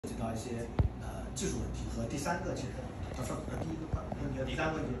涉及到一些技术问题和第三个其实第一个问题和第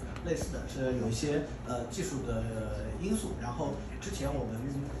三个问题类似的是有一些技术的因素。然后之前我们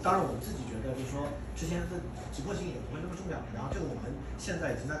当然我们自己觉得就是说之前的急迫性也不会那么重要。然后这个我们现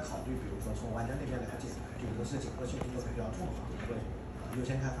在已经在考虑，比如说从玩家那边了解，就如果是紧迫性工作比较重的话，我们会优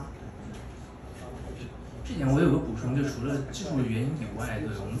先开发。这点我有个补充，就除了技术的原因以外，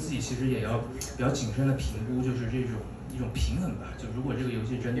对我们自己其实也要比较谨慎的评估，就是这种一种平衡吧。就如果这个游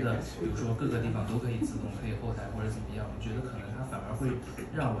戏真的，比如说各个地方都可以自动、可以后台或者怎么样，我觉得可能它反而会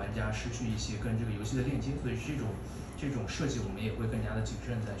让玩家失去一些跟这个游戏的链接。所以这种设计我们也会更加的谨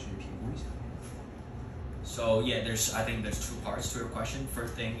慎再去评估一下。So yeah, I think there's two parts to your question.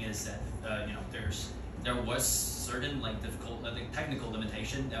 First thing is that there was certain difficult technical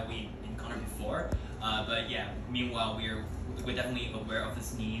limitation that we encountered before. But yeah, meanwhile we're definitely aware of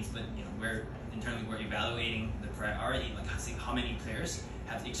its needs, but we're evaluating the priority, seeing how many players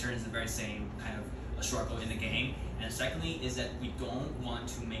have experienced the very same kind of a struggle in the game. And secondly is that we don't want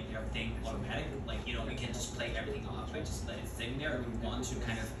to make everything automatic. We can just play everything off, right? Just let it sit there. We want to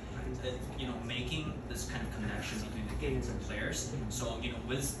kind of making this kind of connection between the games and players. So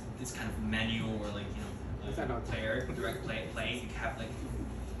with this kind of menu or player direct play, you have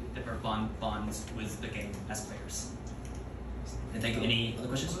different bonds with the game as players. And thank you. Any other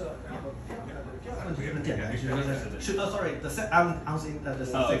questions? I'm answering the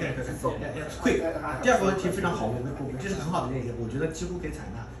second question. Quick. 第二个问题非常好，我们这是很好的建议，我觉得几乎可以采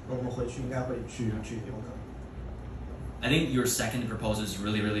纳。我们回去应该会去用的。I think your second proposal is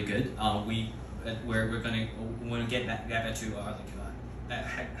really good. We're gonna when we get back to our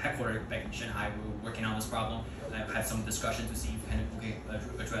headquarters back in Shanghai, we're working on this problem. I've had some discussion to see if we can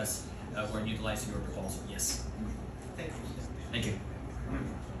address or utilize your proposal. Yes. Thank you. Thank you.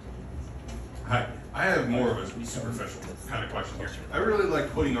 Hi, I have more of a superficial kind of question here. I really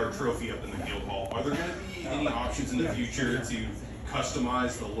like putting our trophy up in the guild hall. Are there going to be any options in the future to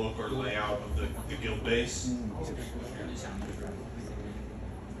customize the look or layout of the guild base?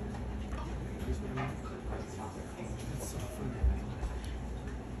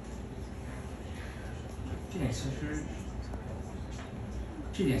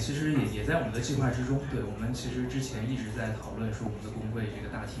 这点其实也在我们的计划之中。对，我们其实之前一直在讨论说，我们的工会这个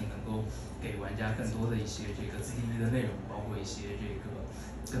大厅能够给玩家更多的一些这个自定义的内容，包括一些这个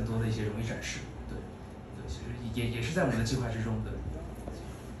更多的一些容易展示。对，其实也是在我们的计划之中的。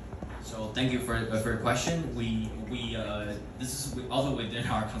So thank you for your question. This is also within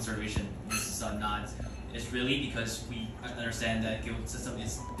our consideration. This is not. It's really because we understand that guild system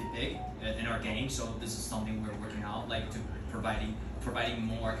is big in our game. So this is something we're working out, to providing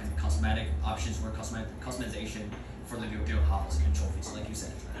more kind of cosmetic options or customization for the guild halls and trophies, like you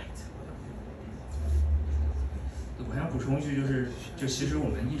said. 我想补充一句，就其实我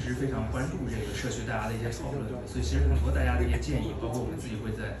们一直非常关注这个社区大家的一些讨论，所以其实很多大家的一些建议，包括我们自己会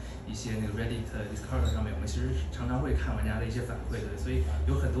在一些Reddit、Discord 上面，我们其实常常会看玩家的一些反馈的，所以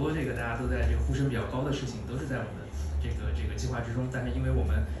有很多大家都在这个呼声比较高的事情，都是在我们的这个计划之中。但是因为我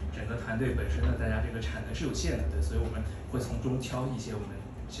们整个团队本身呢，大家这个产能是有限的，对，所以我们会从中挑一些我们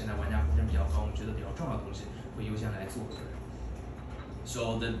现在玩家呼声比较高，我们觉得比较重要的东西，会优先来做。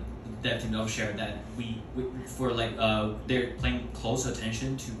So the dev team will share that they're paying close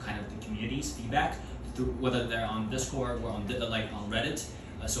attention to kind of the community's feedback, whether they're on Discord or on Reddit.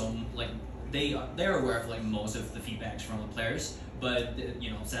 So they're aware of most of the feedbacks from the players, but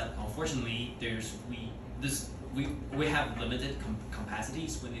unfortunately we have limited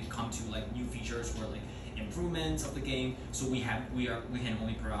capacities when it comes to new features or improvements of the game. So we can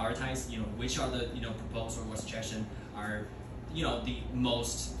only prioritize which are the proposal or suggestion are the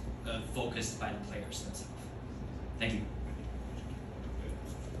most focused by the players themselves. Thank you.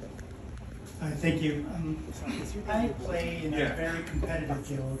 Thank you. I play in a very competitive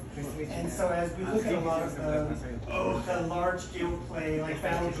guild, and so as we look at a lot of the large guild play like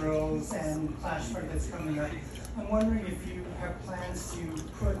Battle Drills and Clash Royale that's coming up, I'm wondering if you have plans to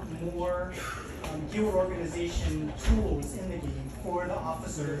put more guild organization tools in the game for the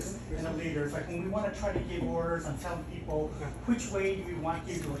officers and the leaders. Like when we want to try to give orders and tell people which way do we want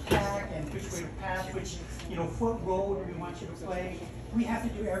you to attack and which way to pass, which what role do we want you to play. We have to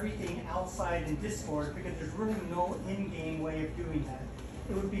do everything outside in Discord because there's really no in-game way of doing that.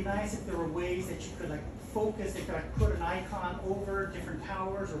 It would be nice if there were ways that you could focus, they could put an icon over different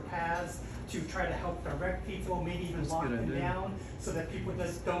towers or paths to try to help direct people, maybe even lock them down so that people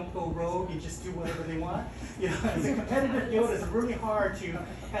just don't go rogue and just do whatever they want. As a competitive guild, it's really hard to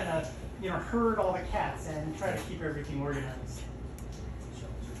kind of herd all the cats and try to keep everything organized.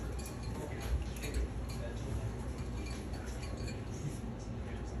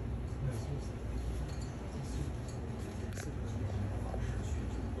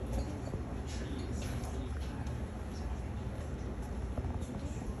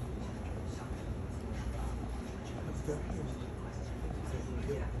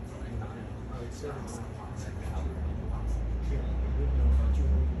 这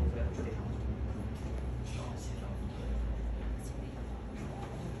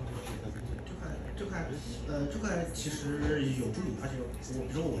块其实有助理，而且比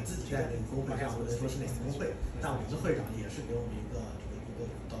如说我自己在那个工会上，或者说是哪个工会，但我们的会长也是给我们一个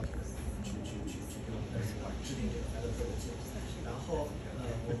导体去给我们的制定这个 AFK 的计划。然后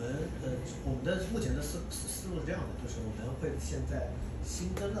我们的目前的思路是这样的，就是我们会现在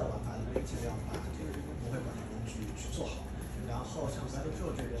新增的玩法里面尽量把这个工会管理工具去做好。然后像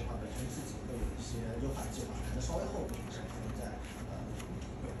AFK 这边的话，本身自己会有一些优化计划，排的稍微后面一点，可能在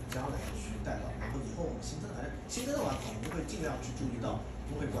将来去带到。然后以后我们新增的玩法，我们会尽量去注意到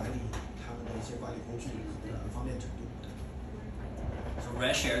工会管理他们的一些管理工具方便程度。So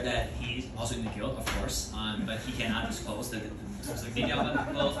Red shared that he's also in the guild, of course, but he cannot disclose the specific detail of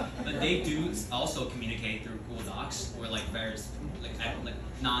it. Well, but they do also communicate through Google Docs or like various like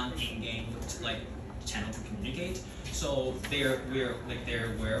non-in-game like channel to communicate. So we're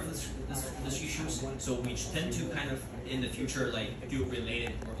aware of this issues. So we tend to kind of in the future like do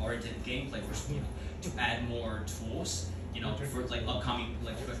related or oriented gameplay to add more tools. You know, for like upcoming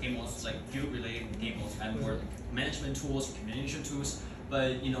like game modes, like guild related game modes, add more like management tools, communication tools.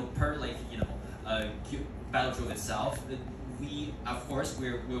 But you know, per like Battlefield itself, we of course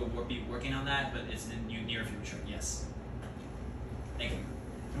we'll be working on that, but it's in the near future. Yes. Thank you.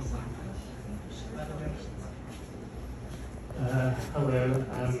 Hello.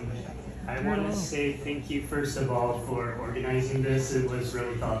 I want to say thank you first of all for organizing this. It was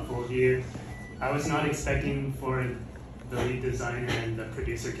really thoughtful of you. I was not expecting for the lead designer and the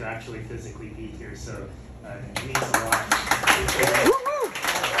producer to actually physically be here, so it means a lot.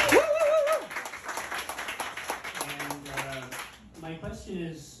 And my question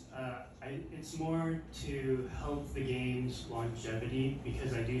is, it's more to help the game's longevity,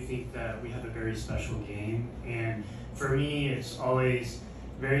 because I do think that we have a very special game, and for me it's always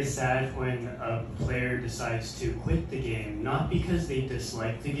very sad when a player decides to quit the game, not because they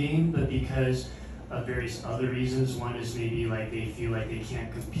dislike the game, but because of various other reasons. One is maybe like they feel like they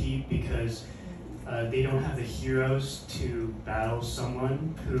can't compete because they don't have the heroes to battle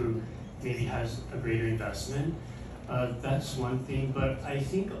someone who maybe has a greater investment. That's one thing, but I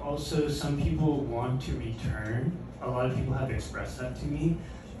think also some people want to return. A lot of people have expressed that to me,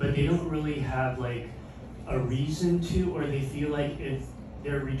 but they don't really have like a reason to, or they feel like if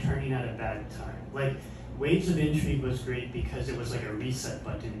they're returning at a bad time. Like Waves of Intrigue was great because it was like a reset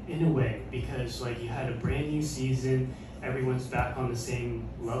button in a way, because like you had a brand new season, everyone's back on the same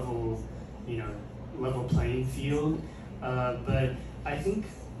level, level playing field. But I think,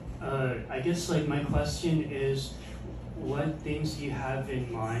 I guess like my question is, what things do you have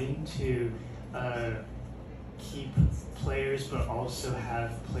in mind to keep players but also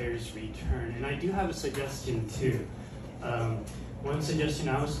have players return? And I do have a suggestion too. One suggestion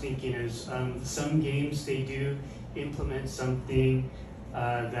I was thinking is some games, they do implement something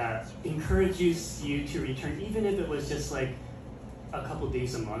that encourages you to return, even if it was just like a couple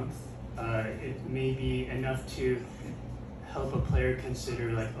days a month. It may be enough to help a player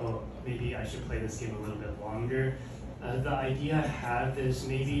consider like, oh, maybe I should play this game a little bit longer. The idea I have is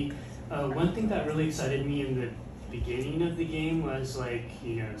maybe, one thing that really excited me in the beginning of the game was like,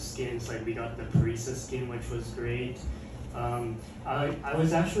 skins, like we got the Parisa skin, which was great. I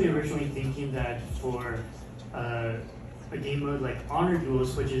was actually originally thinking that for a game mode like Honor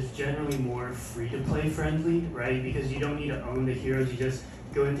Duels, which is generally more free-to-play friendly, right? Because you don't need to own the heroes, you just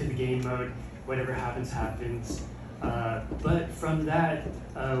go into the game mode, whatever happens, happens. But from that,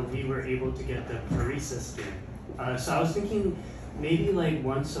 we were able to get the Parisa skin. So I was thinking maybe like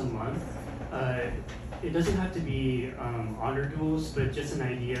once a month. It doesn't have to be Honor Duels, but just an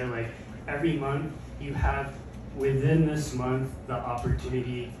idea, like every month you have within this month the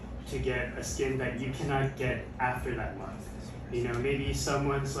opportunity to get a skin that you cannot get after that month. Maybe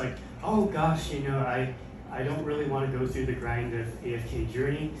someone's like, oh gosh, I don't really want to go through the grind of AFK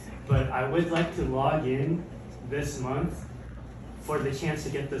Journey, but I would like to log in this month for the chance to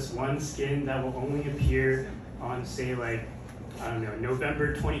get this one skin that will only appear on, say, like, I don't know,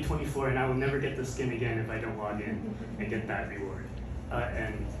 November 2024, and I will never get the skin again if I don't log in and get that reward.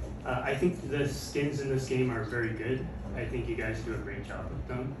 I think the skins in this game are very good. I think you guys do a great job with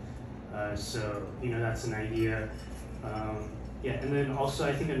them. So, that's an idea. Yeah, and then also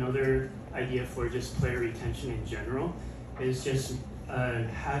I think another idea for just player retention in general is just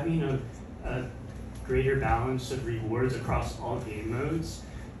having a greater balance of rewards across all game modes.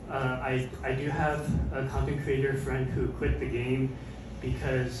 I do have a content creator friend who quit the game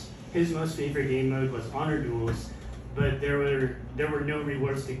because his most favorite game mode was Honor Duels, but there were no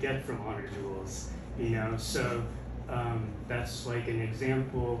rewards to get from honor duels, you know. So that's like an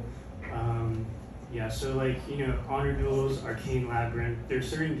example. Yeah, so like, you know, honor duels, arcane labyrinth, there's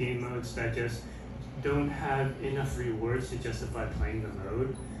certain game modes that just don't have enough rewards to justify playing the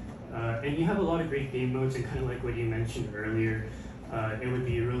mode. And you have a lot of great game modes, and kind of like what you mentioned earlier, it would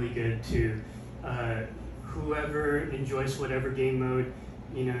be really good to whoever enjoys whatever game mode,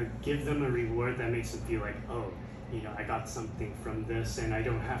 you know, give them a reward that makes them feel like, oh, you know, I got something from this, and I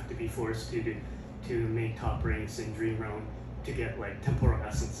don't have to be forced to make top ranks in Dream Realm to get like temporal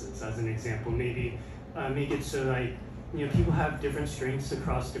essences, as an example. Maybe make it so like, you know, people have different strengths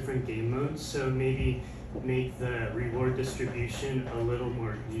across different game modes, so maybe make the reward distribution a little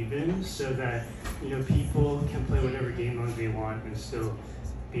more even, so that, you know, people can play whatever game mode they want and still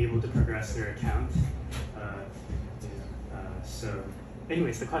be able to progress their account. So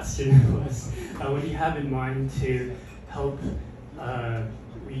anyways, the question was, what do you have in mind to help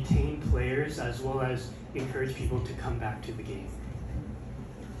retain players as well as encourage people to come back to the game?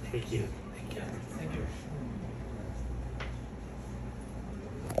 Thank you. Thank you. Thank you.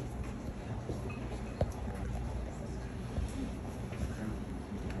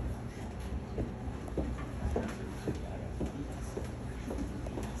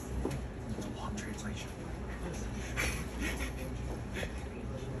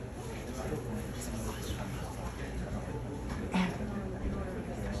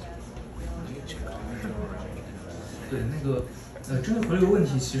对，那个针对回流问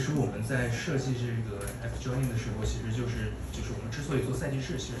题，其实我们在设计这个 AFK Joining 的时候，其实就是我们之所以做赛季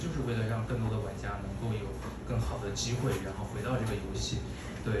制，其实就是为了让更多的玩家能够有更好的机会，然后回到这个游戏。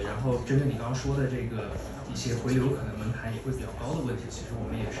对，然后针对你刚刚说的这个一些回流可能门槛也会比较高的问题，其实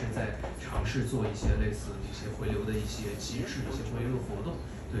我们也是在尝试做一些类似一些回流的一些机制、一些回流的活动，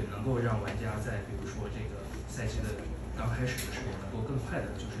对，能够让玩家在比如说这个赛季的刚开始的时候，能够更快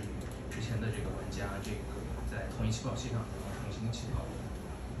的就是与之前的这个玩家这个在同一起跑器上然后重新起跑。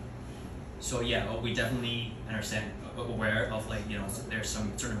So yeah, we definitely understand, aware of like, you know, there's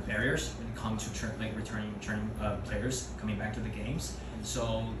some certain barriers when it comes to returning players coming back to the games.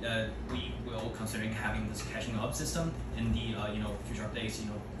 So we will considering having this catching up system in the you know, future updates.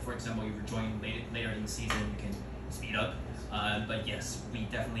 You know, for example, if you're joining later in the season, you can speed up. But yes, we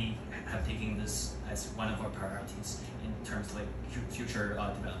definitely have taken this as one of our priorities in terms of like future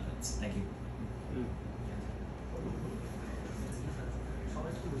developments. Thank you. 稍微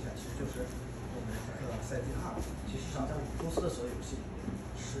透露一下，其实就是我们赛季2，其实上在我们公司的所有游戏里面，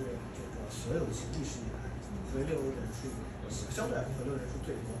是这个所有游戏历史以来回流人数相对来说回流人数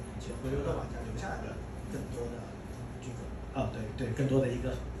最多，且回流的玩家留下来的更多的这个更多的一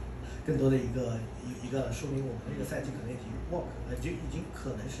个说明我们这个赛季可能已经 work， 已经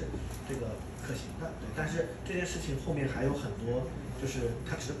可能是这个可行的，对。但是这件事情后面还有很多，就是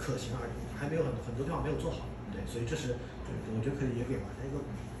它只是可行而已，还没有很多地方没有做好，对。所以这是我觉得可以也给玩家一个鼓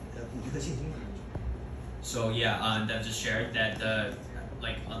励和信心吧。So yeah, Dev just shared that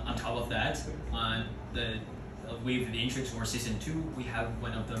like on top of that, with the entry for season 2, we have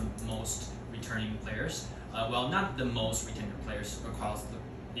one of the most returning players. Well, not the most returning players across the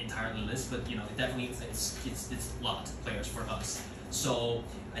entire list, but you know, definitely it's a lot of players for us. So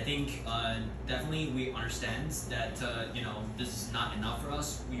I think definitely we understand that you know, this is not enough for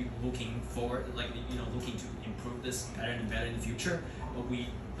us. We're looking forward, like, you know, looking to improve this better and better in the future.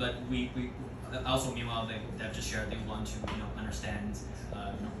 But we also, meanwhile, they've just shared they want to, you know, understand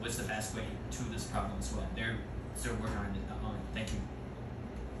you know, what's the best way to this problem as well. They're still working on it. Thank you.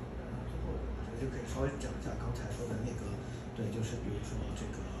 最后，我觉得就可以稍微讲一下刚才说的那个，对，就是比如说这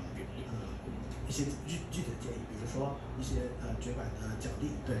个一些具体的建议，比如说一些绝版的奖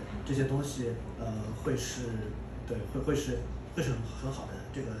励，对这些东西会是很好的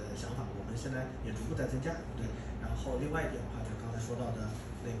这个想法，我们现在也逐步在增加，对。然后另外一点的话，就是刚才说到的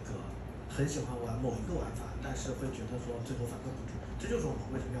那个很喜欢玩某一个玩法，但是会觉得说最后反馈不足，这就是我们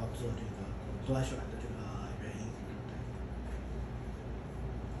为什么要做这个多来选的这个原因。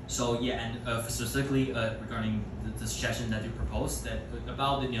So yeah, and specifically regarding the suggestion that you proposed, that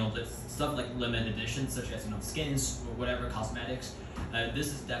about the, you know, the stuff like limited editions, such as, you know, skins or whatever cosmetics, this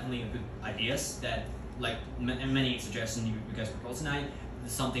is definitely a good ideas that, like many suggestions you guys proposed tonight.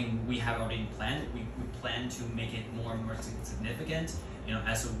 This is something we have already planned. We plan to make it more and more significant, you know,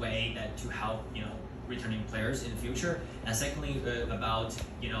 as a way that to help, you know, returning players in the future. And secondly, about,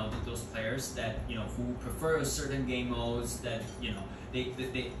 you know, those players that, you know, who prefer certain game modes, that, you know,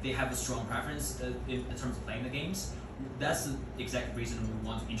 they have a strong preference in terms of playing the games. That's the exact reason we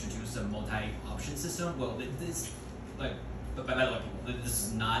want to introduce a multi-option system. Well, this, like, by the way, this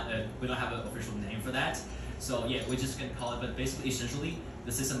is not we don't have an official name for that. So yeah, we're just gonna call it, but basically, essentially,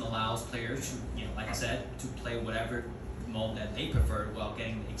 the system allows players to, like I said, to play whatever mode that they prefer while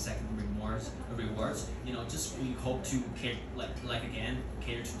getting the executive rewards. Just we hope to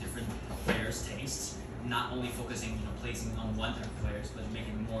cater to different players' tastes, not only focusing, placing on one type of players, but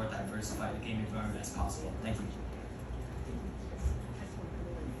making it more diversified the game environment as possible. Thank you.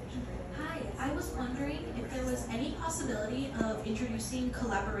 Hi, I was wondering if there was any possibility of introducing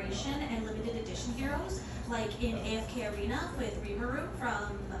collaboration and limited edition heroes, like in AFK Arena with Rimuru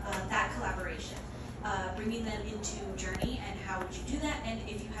from that collaboration. Bringing them into Journey, and how would you do that, and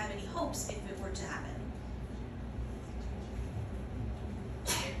if you have any hopes if it were to happen.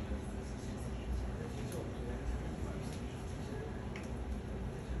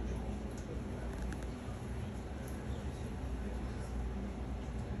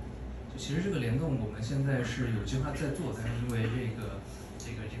其实这个联动我们现在是有计划在做，但是因为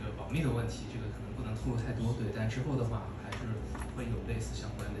这个保密的问题，这个可能不能透露太多。对，但之后的话还是会有类似相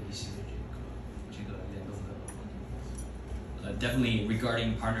关的一些这个联动的。Definitely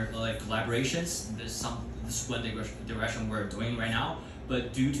regarding partner collaborations, this is one direction we're doing right now.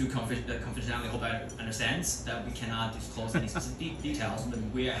 But due to confidentiality, I hope I understand that we cannot disclose any specific details. But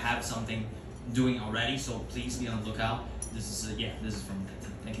we have something doing already, so please be on the lookout. This is from that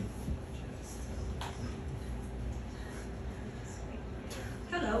team. Thank you.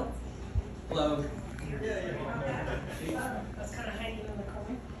 Hello. Hello. I was kind of hiding in the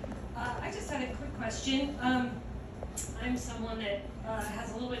corner. I just had a quick question. I'm someone that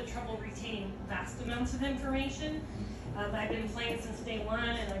has a little bit of trouble retaining vast amounts of information. I've been playing since day one,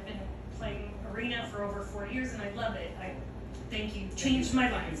 and I've been playing Arena for over 4 years, and I love it. Thank you. Changed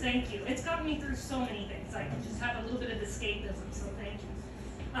my life. Thank you. It's gotten me through so many things. I can just have a little bit of escapism, so thank you.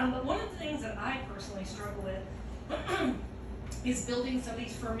 But one of the things that I personally struggle with is building some of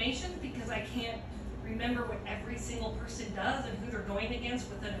these formations, because I can't remember what every single person does and who they're going against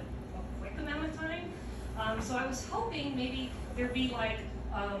within a quick amount of time. So I was hoping maybe there'd be like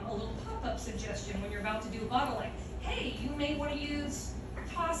a little pop-up suggestion when you're about to do a battle, like, hey, you may want to use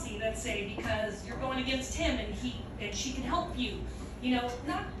Tossie, let's say, because you're going against him and she can help you.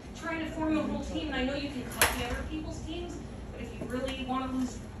 Not trying to form a whole team, and I know you can copy other people's teams, but if you really want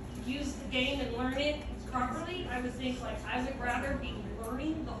to use the game and learn it properly, I would think I would rather be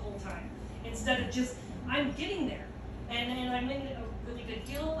learning the whole time instead of just, I'm getting there. And I'm in a really good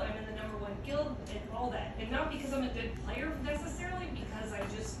guild, I'm in the #1 guild, and all that. And not because I'm a good player necessarily, because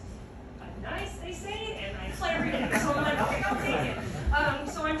I'm nice, they say, and I play every day. So I'm like, okay, I'll take it.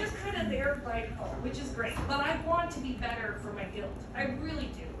 So I'm just kind of there, which is great. But I want to be better for my guild. I really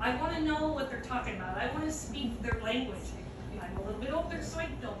do. I want to know what they're talking about. I want to speak their language. I'm a little bit older, so I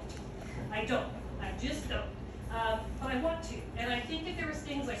don't. I just don't. But I want to. And I think if there was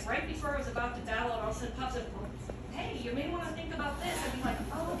things like right before I was about to battle, and all of a sudden pops up, hey, you may want to think about this. I'd be like,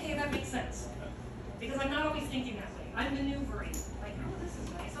 oh, okay, that makes sense. Because I'm not always thinking that way. I'm maneuvering. Like, oh, this is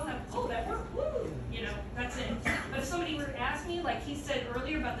nice. Oh, that worked. Woo! That's it. But if somebody were to ask me, like he said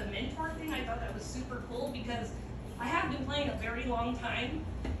earlier about the mentor thing, I thought that was super cool, because I have been playing a very long time,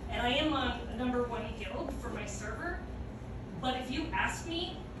 and I am on a #1 guild for my server. But if you ask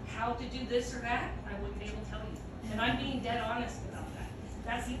me how to do this or that, I wouldn't be able to tell you. And I'm being dead honest about that.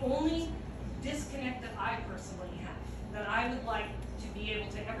 That's the only disconnect that I personally have. That I would like to be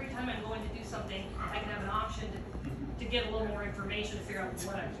able to, every time I'm going to do something, I can have an option to get a little more information to figure out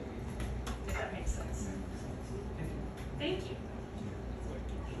what I'm doing. If that makes sense. Thank you.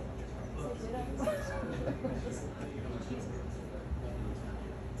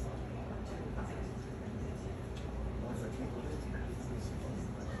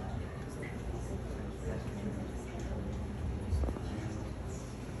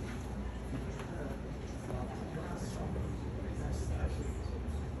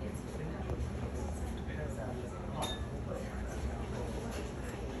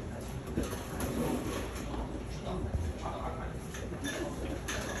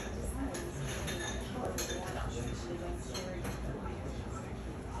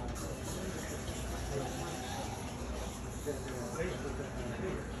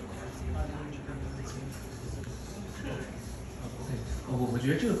我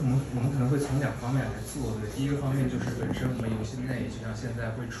觉得这个我们可能会从2方面来做。对，第一个方面就是本身我们游戏内就像现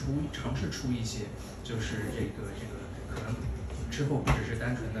在会尝试出一些，就是这个可能之后不只是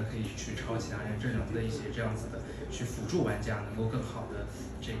单纯的可以去抄其他人阵容的一些这样子的，去辅助玩家能够更好的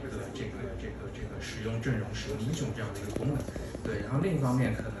这个使用阵容、使用英雄这样的一个功能。对，然后另一方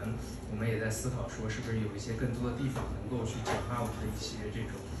面可能我们也在思考说，是不是有一些更多的地方能够去简化我们的一些这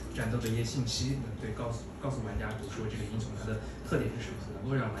种战斗的一些信息，对，告诉玩家，比如说这个英雄它的特点是什么，能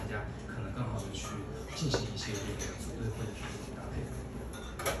够让玩家可能更更好的去进行一些这个组队或者是搭配。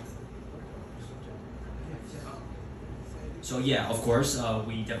So yeah, of course,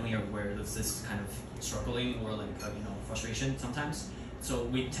 we definitely are aware of this kind of struggling or like frustration sometimes. So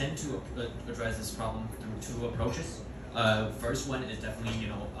we tend to address this problem through two approaches. First one is definitely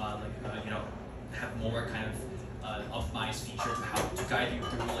have more kind of optimized feature to help to guide you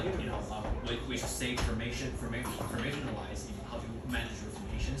through we should say information-wise how to manage your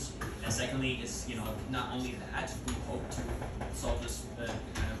informations. And secondly is not only that, we hope to solve this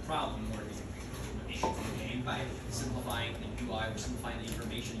kind of problem or the issues in the game by simplifying the UI or simplifying the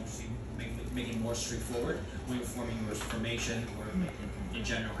information using making it more straightforward when you're forming your information or in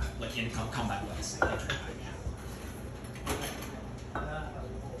general like in combat wise.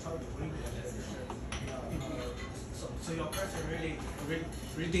 So your question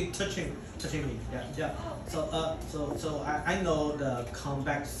really touching me. Yeah. So I know the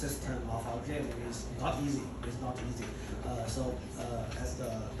combat system of our game is not easy. It's not easy. As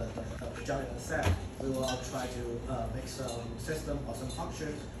the Jiangyuan said, we will try to make some system or some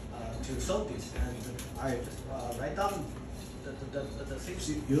function to solve this. And I just write down the things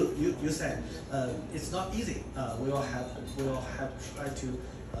you said. It's not easy. We will have try to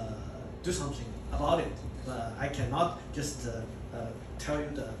do something about it. But I cannot just tell you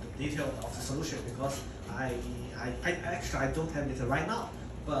the detail of the solution because I don't have it right now.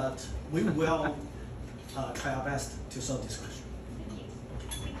 But we will try our best to solve this question.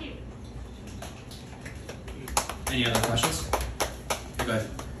 Thank you. Any other questions? Go ahead.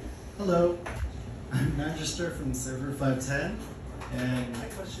 Hello, I'm Magister from Server 510, and my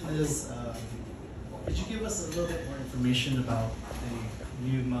question is, could you give us a little bit more information about the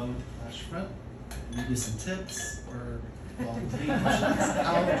new mode Flashfront? Maybe some tips or three questions.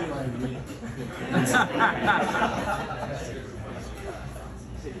 How do I read it?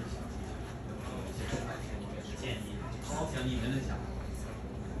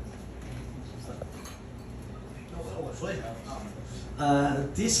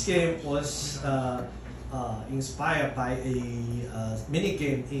 This game was inspired by a mini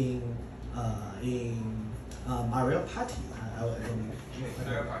game in Mario Party.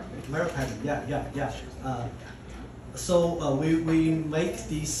 Mario Party, yeah. So we make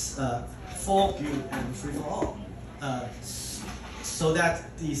these 4 guild and free for all, so that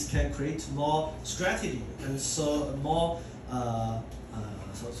these can create more strategy and so more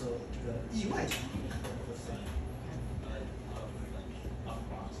意外性。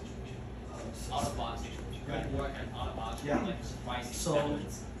Yeah.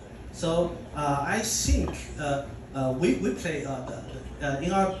 So I think we play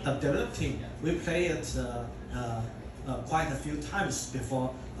in our development team. We play it quite a few times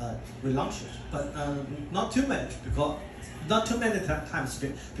before we launch it, but not too many times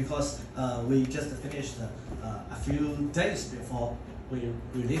because we just finished a few days before we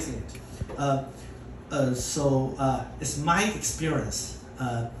releasing it. So it's my experience.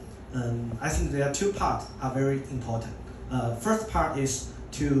 I think there are 2 parts are very important. First part is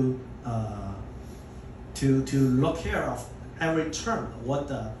to look care of every turn what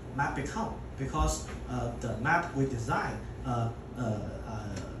the map become, because the map we design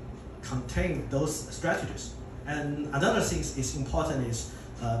contain those strategies. And another thing is important is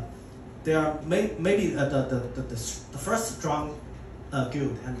there are maybe the first strong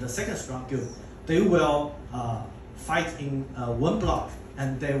guild and the second strong guild, they will fight in one block,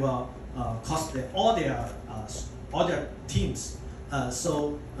 and they will cost all their teams.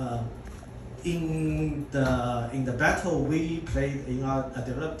 So in the battle we played in our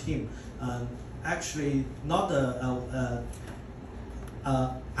developed team, actually not the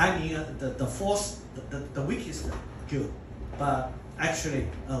fourth, the weakest guild, but actually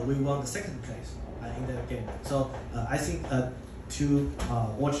we won the 2nd place in the game. So I think to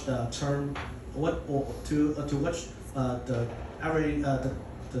watch the turn, to watch the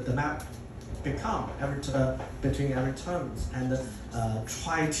map become between every turns, and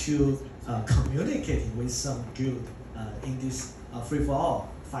try to communicate with some guild in this free-for-all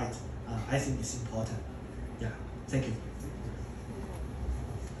fight. I think it's important. Yeah, thank you.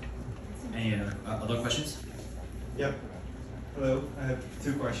 Any other questions? Yep. Hello, I have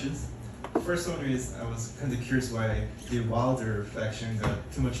 2 questions. The first one is, I was kind of curious why the Wilder faction got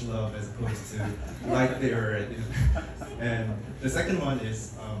too much love as opposed to like they were. And the second one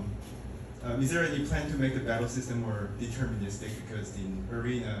is there any plan to make the battle system more deterministic? Because in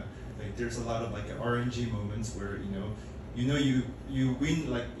Arena, like there's a lot of like RNG moments where you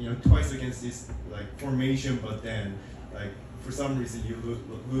win twice against this formation, but then for some reason you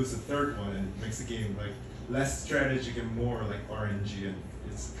lose the 3rd one, and it makes the game less strategic and more RNG. And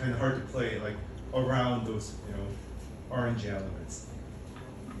it's kind of hard to play like around those RNG elements.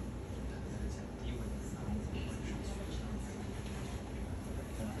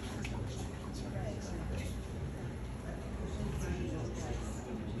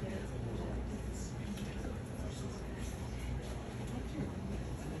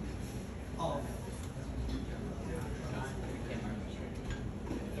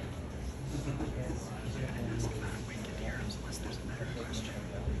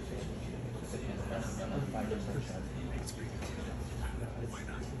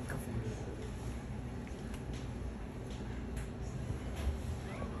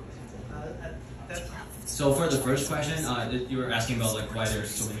 So for the first question, you were asking about like why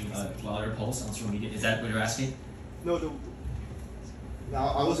there's so many wilder posts on social media. Is that what you're asking? No, now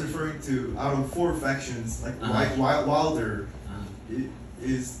I was referring to out of 4 factions, like Wilder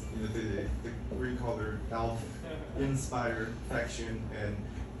is the what do you call their elf inspired faction, and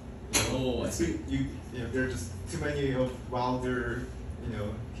I see. there are just too many of Wilder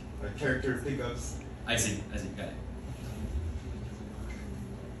like character pickups. I see, got it.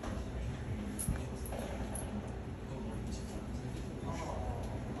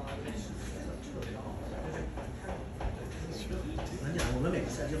我们每个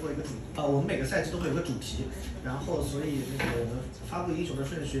赛季会有一个我们每个赛季都会有个主题，然后所以那个我们发布英雄的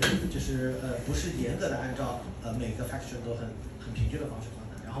顺序就是不是严格的按照每个 faction 都很平均的方式放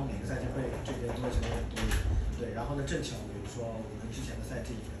的，然后每个赛季会这边多一些，多一些，对，然后呢正巧比如说我们之前的赛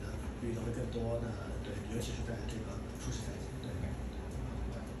季里面呢遇的会更多呢，对，尤其是在这个初始赛季，对。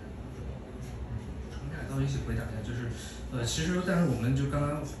我们俩到一起回答一下，就是其实但是我们就刚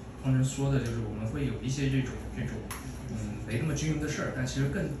刚方晨说的，就是我们会有一些这种没那么均匀的事儿，但其实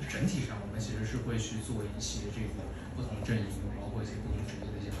更整体上，我们其实是会去做一些这个不同阵营，包括一些不同职业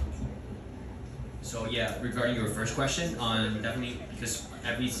的一些合作。So yeah, regarding your first question, definitely because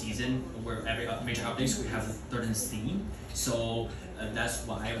every season or every major updates we have a certain theme, so that's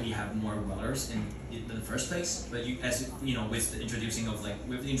why we have more Wellers in the first place. But as you know, with the introducing of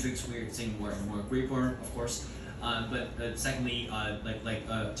with the intrigues, we're seeing more and more Greyborn, of course. But secondly, like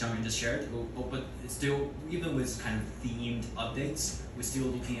Jiangyuan just shared, but still, even with kind of themed updates, we're still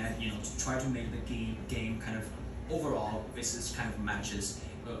looking at to try to make the game kind of overall basis kind of matches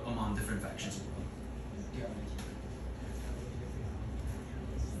among different factions of the world.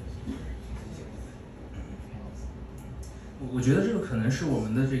 我觉得这个可能是我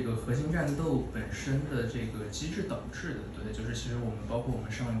们的这个核心战斗本身的这个机制导致的，对，就是其实我们包括我们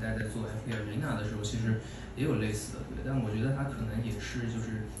上一代在做 AFK Arena 的时候，其实也有类似的，对，但我觉得它可能也是就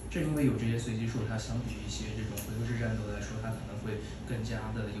是正因为有这些随机数，它相比于一些这种回合制战斗来说，它可能会更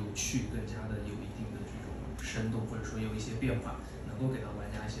加的有趣，更加的有一定的这种深度，或者说有一些变化，能够给到玩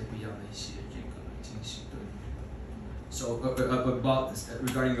家一些不一样的一些这个惊喜，对。So about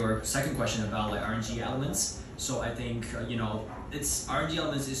regarding your second question about RNG elements. So I think it's RNG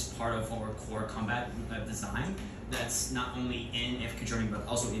elements is part of our core combat design. That's not only in AFK Journey but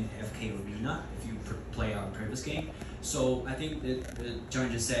also in AFK Arena. If you play our previous game, so I think that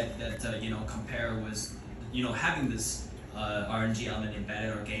John just said that compare with having this RNG element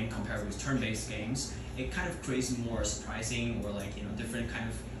embedded in our game compared with turn-based games, it kind of creates more surprising or different kind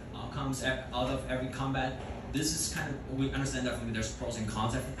of outcomes out of every combat. This is kind of, we understand definitely there's pros and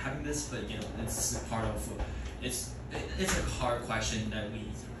cons of having this, but it's part of it's a hard question that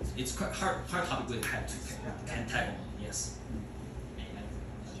it's quite hard topic we have to can tackle. Yes.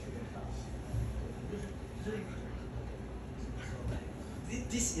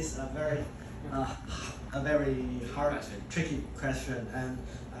 This is a very hard, tricky question, and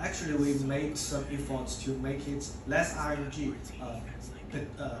actually we made some efforts to make it less RNG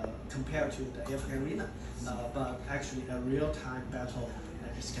compared to the AFK Arena, but actually a real-time battle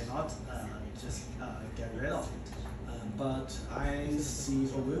just cannot just get rid of it. But I see,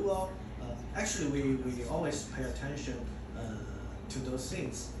 or we will, actually we always pay attention to those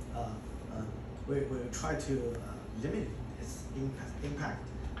things. We try to limit its impact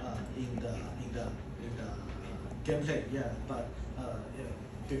in the gameplay. Yeah, but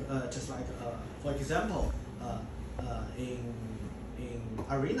just like for example, in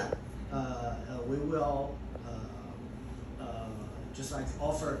Arena, we will just like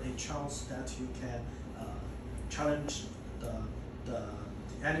offer a chance that you can challenge the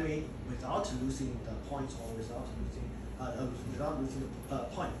enemy without losing the points or without losing the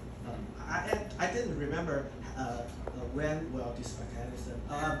point. I didn't remember when will this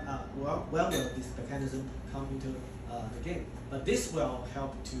mechanism come into the game, but this will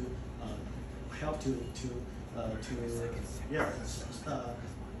help to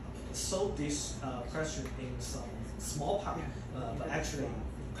solve this question in some small part. but actually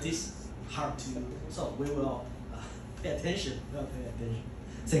this is hard to solve. We will pay attention. We'll pay attention.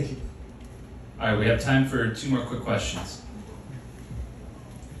 Thank you. All right, we have time for 2 more quick questions.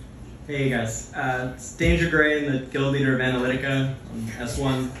 Hey guys, it's DangerGrey, the guild leader of Analytica,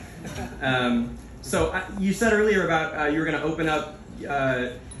 S1. So you said earlier about you were going to open up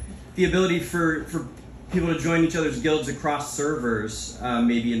the ability for people to join each other's guilds across servers,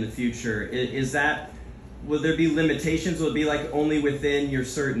 maybe in the future. Is that, will there be limitations? Will it be like only within your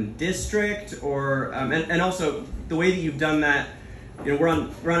certain district, or and also the way that you've done that? You know, we're on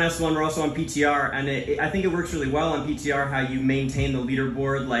S1, we're also on PTR, and I think it works really well on PTR how you maintain the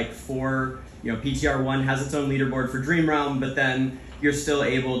leaderboard. Like for, you know, PTR 1 has its own leaderboard for Dream Realm, but then you're still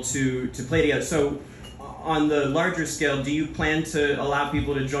able to play together. So on the larger scale, do you plan to allow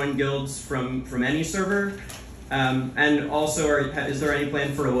people to join guilds from any server? And also, is there any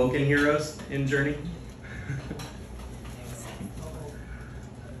plan for Awoken Heroes in Journey?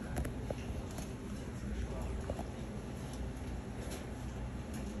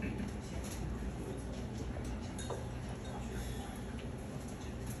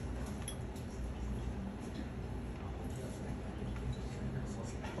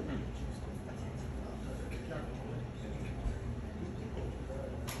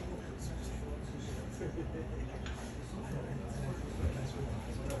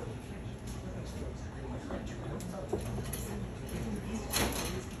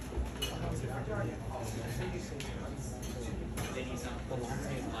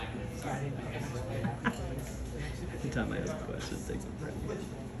 Anytime I have a question, it takes a break.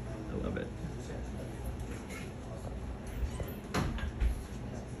 I love it.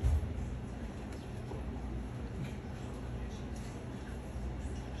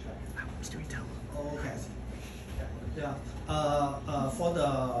 How much do we tell? Okay. Yeah. For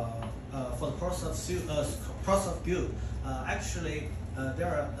the process of guild, actually there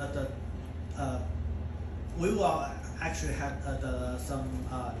are we will actually have some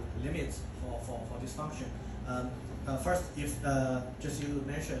limits for this function. First, if just you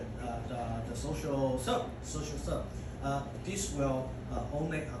mentioned the social sub, this will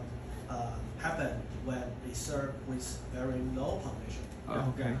only happen when we serve with very low population.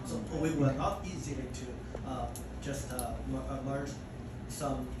 Oh, okay. So we will not easily to just merge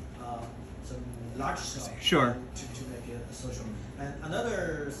some large sub Sure. to make it social. And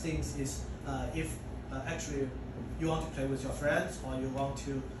another thing is if actually you want to play with your friends or you want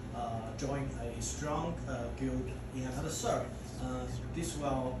to join a strong guild in another server, this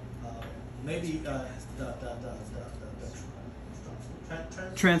will maybe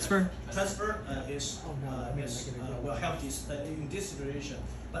Transfer is will help this in this situation.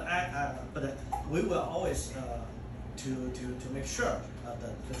 But we will always to make sure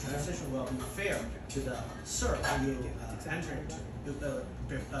the transition will be fair to the server you enter into.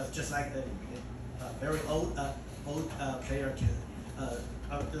 Just like a very old player can.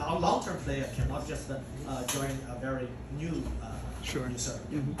 A long-term player cannot just join a very new new server.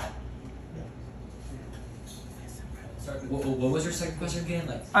 Mm-hmm. Sorry, what was your second question again?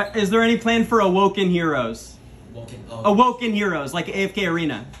 Like, Is there any plan for Awoken Heroes? Awoken, Awoken Heroes, like AFK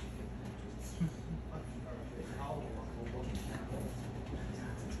Arena.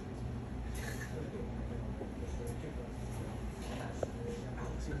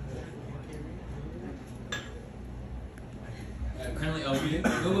 Currently,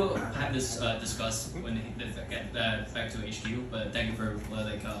 we will have this discussed when we get back to HQ. But thank you for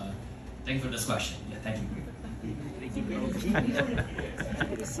thank you for this question. Yeah, thank you.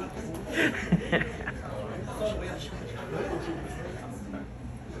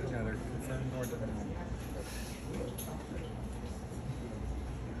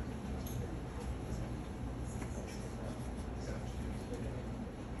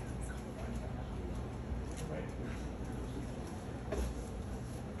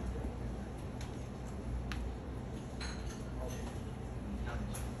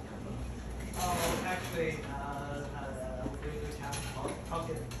 Actually,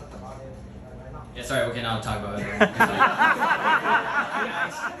 we can talk about it right now. Yeah, sorry, we can now talk about it.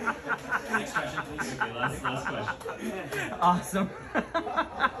 Next question, please. Okay, last question. Awesome.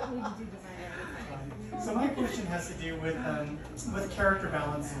 So my question has to do with character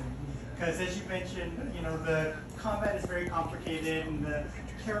balancing, because as you mentioned, you know, the combat is very complicated, and the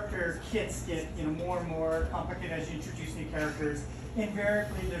character kits get, you know, more and more complicated as you introduce new characters.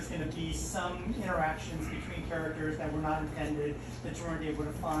 Invariably, there's going to be some interactions between characters that were not intended that you weren't able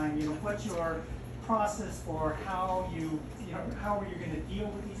to find. You know, what's your process for how are you going to deal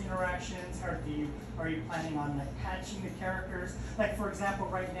with these interactions? Are you planning on like patching the characters? Like for example,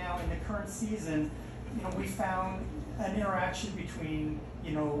 right now in the current season, we found an interaction between,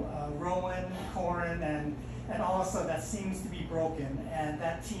 Rowan, Corin, and also that seems to be broken, and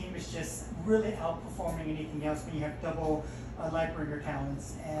that team is just really outperforming anything else when you have double Lightbringer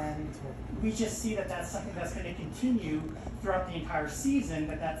talents, and we just see that that's something that's going to continue throughout the entire season,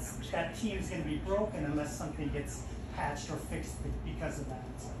 that team is going to be broken unless something gets patched or fixed because of that.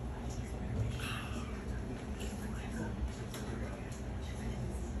 So.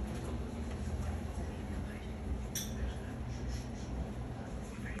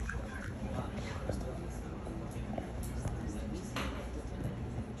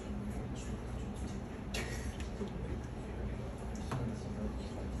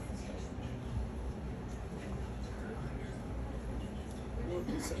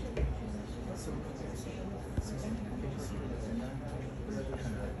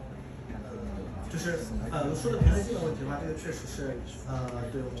就是说的平衡性的问题的话，这个确实是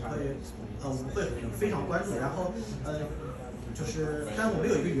对我们会非常关注。然后但我们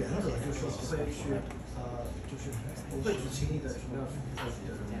有一个原则，就是说不会去就是不会去轻易的这个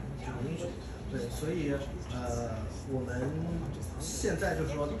英雄。对，所以我们现在就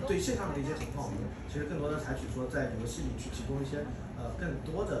是说对线上的一些情况，我们其实更多的采取说在游戏里去提供一些更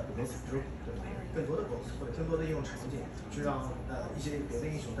多的更多的 boss 或者更多的应用场景，去让一些别的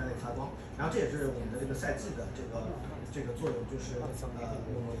英雄在那里发光。然后这也是我们的这个赛季的这个作用，就是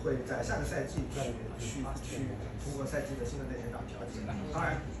我们会在下个赛季去通过赛季的新的内成长调节。当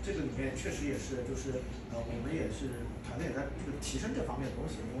然，这个里面确实也是我们也是团队也在这个提升这方面的东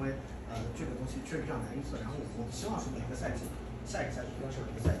西，因为这个东西确实比较难预测。然后我们希望是每个赛季，下一个赛季或者是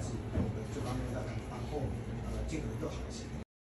每个赛季，我们这方面的把控尽可能更好一些。